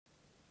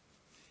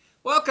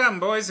Welcome,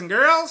 boys and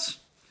girls.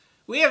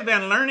 We have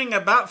been learning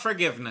about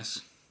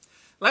forgiveness.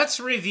 Let's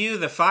review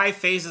the 5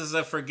 phases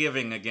of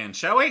forgiving again,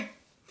 shall we?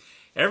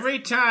 Every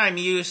time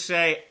you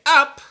say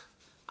up,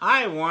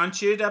 I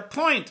want you to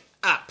point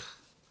up.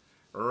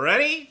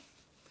 Ready?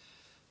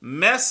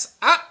 Mess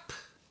up,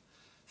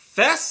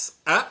 fess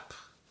up,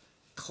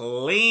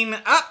 clean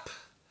up,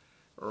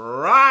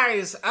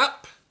 rise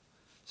up,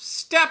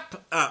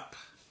 step up.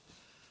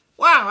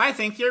 Wow, I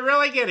think you're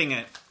really getting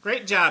it.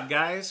 Great job,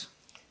 guys.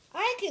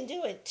 I can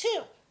do it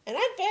too, and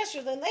I'm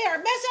faster than they are.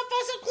 Mess up,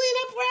 fess up, clean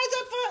up, rise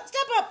up,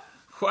 step up.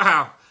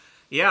 Wow.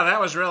 Yeah, that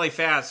was really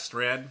fast,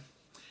 Red.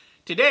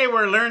 Today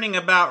we're learning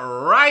about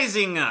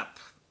rising up.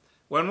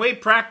 When we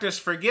practice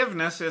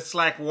forgiveness, it's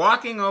like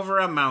walking over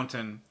a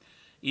mountain.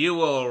 You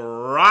will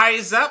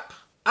rise up,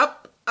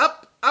 up,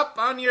 up, up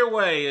on your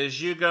way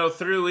as you go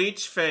through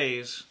each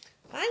phase.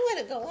 I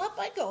want to go up.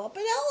 I go up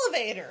an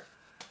elevator.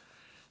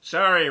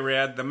 Sorry,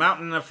 Red, the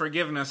mountain of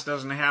forgiveness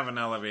doesn't have an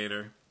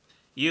elevator.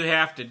 You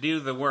have to do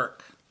the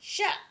work.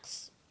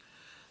 Shucks.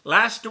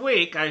 Last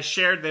week, I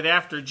shared that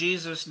after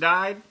Jesus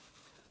died,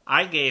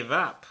 I gave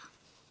up.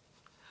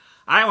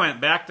 I went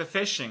back to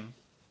fishing.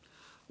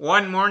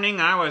 One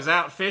morning, I was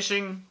out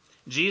fishing.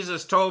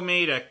 Jesus told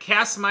me to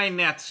cast my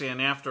nets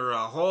in after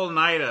a whole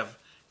night of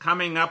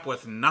coming up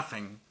with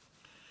nothing.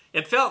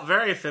 It felt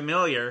very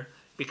familiar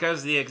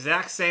because the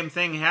exact same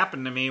thing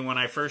happened to me when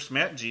I first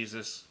met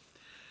Jesus.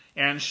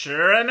 And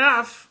sure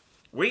enough,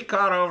 we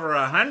caught over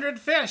 100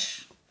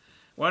 fish.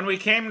 When we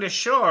came to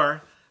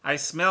shore, I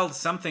smelled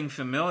something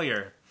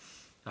familiar.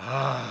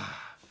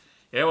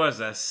 It was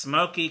a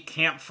smoky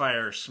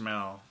campfire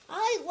smell.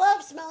 I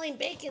love smelling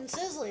bacon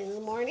sizzling in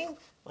the morning.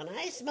 When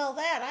I smell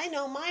that, I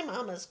know my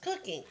mama's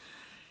cooking.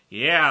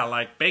 Yeah,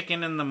 like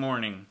bacon in the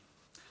morning.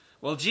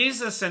 Well,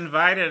 Jesus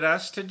invited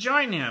us to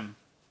join him.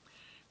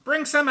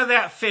 Bring some of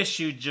that fish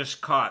you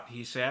just caught,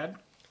 he said.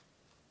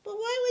 But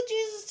why would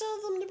Jesus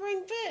tell them to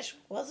bring fish?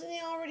 Wasn't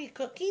he already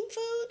cooking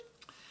food?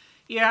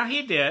 Yeah,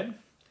 he did.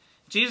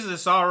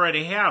 Jesus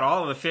already had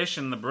all the fish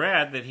and the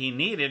bread that he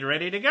needed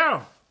ready to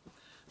go.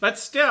 But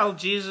still,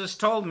 Jesus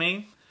told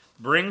me,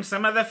 bring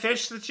some of the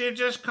fish that you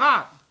just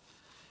caught.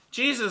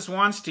 Jesus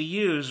wants to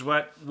use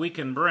what we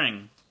can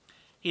bring.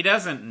 He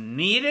doesn't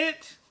need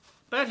it,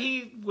 but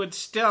he will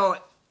still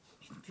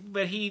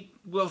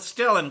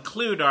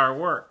include our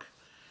work.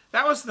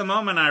 That was the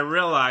moment I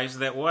realized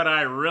that what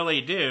I really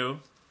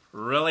do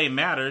really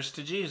matters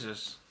to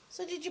Jesus.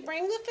 So did you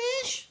bring the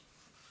fish?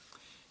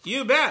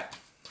 You bet.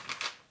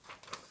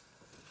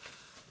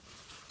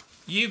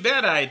 You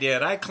bet I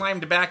did. I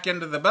climbed back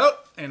into the boat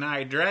and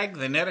I dragged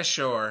the net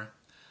ashore.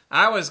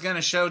 I was going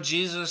to show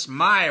Jesus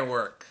my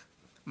work.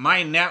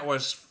 My net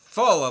was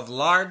full of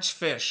large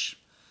fish,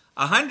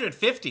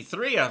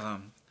 153 of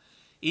them.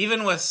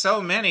 Even with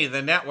so many,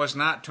 the net was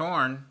not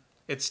torn.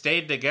 It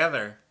stayed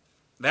together.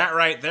 That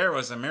right there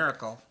was a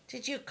miracle.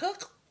 Did you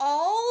cook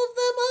all of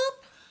them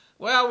up?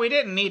 Well, we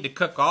didn't need to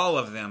cook all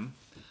of them.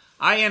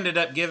 I ended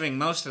up giving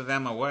most of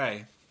them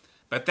away.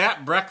 But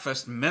that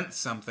breakfast meant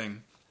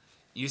something.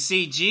 You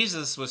see,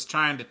 Jesus was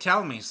trying to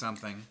tell me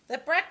something.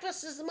 That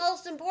breakfast is the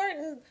most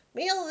important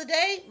meal of the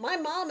day? My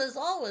mom is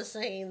always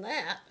saying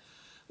that.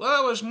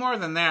 Well, it was more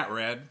than that,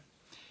 Red.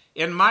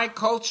 In my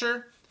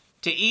culture,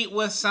 to eat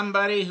with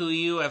somebody who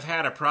you have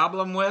had a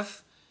problem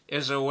with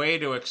is a way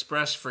to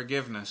express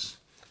forgiveness.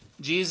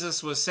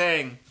 Jesus was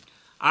saying,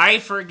 I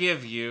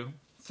forgive you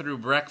through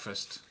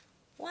breakfast.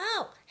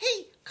 Wow.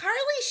 Hey, Carly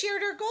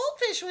shared her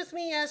goldfish with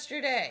me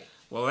yesterday.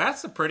 Well,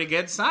 that's a pretty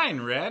good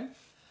sign, Red.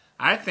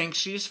 I think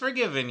she's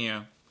forgiven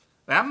you.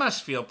 That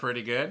must feel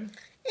pretty good.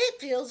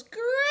 It feels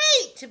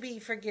great to be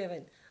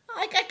forgiven.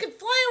 Like I could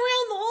fly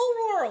around the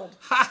whole world.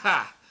 Ha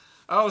ha!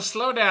 Oh,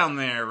 slow down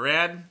there,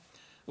 Red.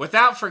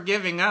 Without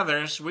forgiving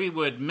others, we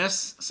would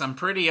miss some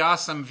pretty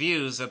awesome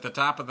views at the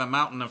top of the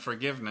mountain of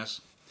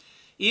forgiveness.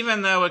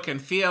 Even though it can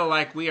feel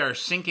like we are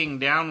sinking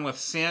down with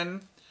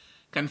sin,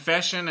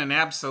 confession, and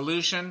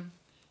absolution,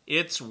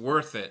 it's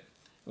worth it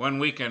when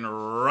we can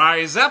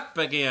rise up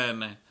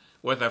again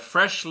with a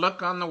fresh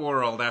look on the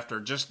world after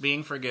just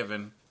being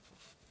forgiven.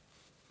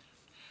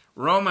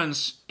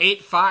 Romans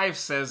 8:5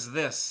 says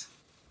this,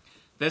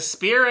 the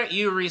Spirit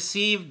you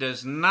received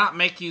does not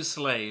make you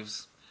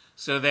slaves,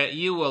 so that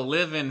you will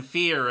live in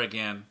fear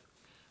again.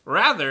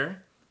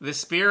 Rather, the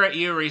Spirit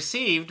you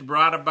received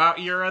brought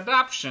about your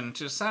adoption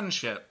to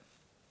sonship.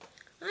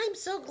 I'm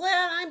so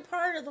glad I'm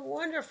part of the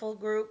wonderful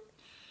group.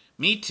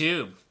 Me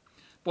too.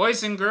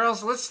 Boys and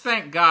girls, let's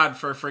thank God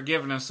for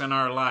forgiveness in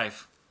our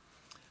life.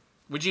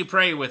 Would you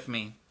pray with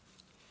me?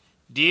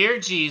 Dear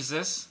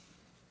Jesus,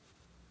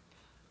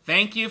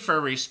 thank you for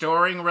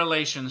restoring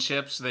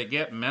relationships that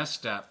get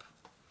messed up.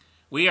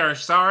 We are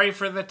sorry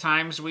for the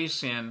times we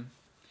sin,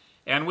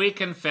 and we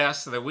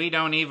confess that we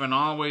don't even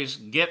always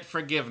get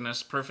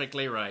forgiveness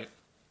perfectly right.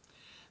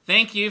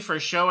 Thank you for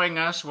showing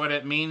us what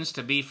it means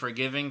to be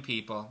forgiving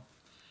people.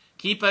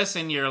 Keep us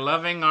in your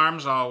loving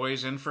arms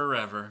always and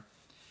forever.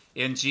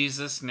 In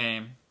Jesus'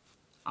 name,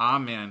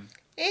 amen.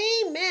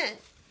 Amen.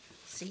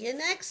 See you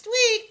next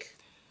week.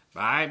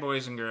 Bye,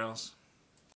 boys and girls.